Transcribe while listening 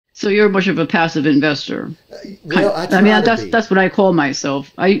So you're much of a passive investor. Well, I I mean, try to be. that's what I call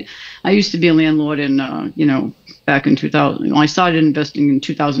myself. I used to be a landlord, and back in 2000, I started investing in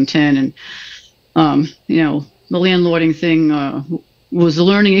 2010, and the landlording thing was a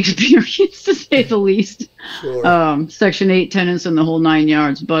learning experience to say the least. Sure. Section 8 tenants and the whole nine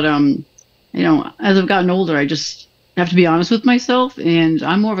yards. But as I've gotten older, I just have to be honest with myself, and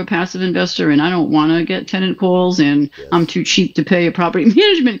I'm more of a passive investor, and I don't want to get tenant calls, and I'm Yes. too cheap to pay a property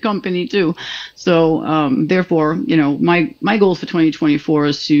management company too. So therefore, my goals for 2024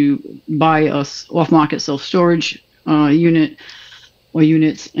 is to buy a off-market self-storage unit or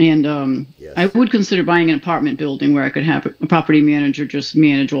units, and I Yes. would consider buying an apartment building where I could have a property manager just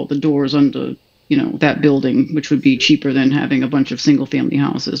manage all the doors under that building, which would be Sure. cheaper than having a bunch of single family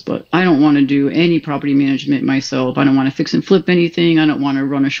houses. But I don't want to do any property management myself. I don't want to fix and flip anything. I don't want to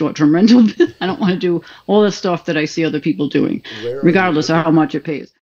run a short-term rental. I don't want to do all the stuff that I see other people doing, Where are you regardless of how located? much it pays.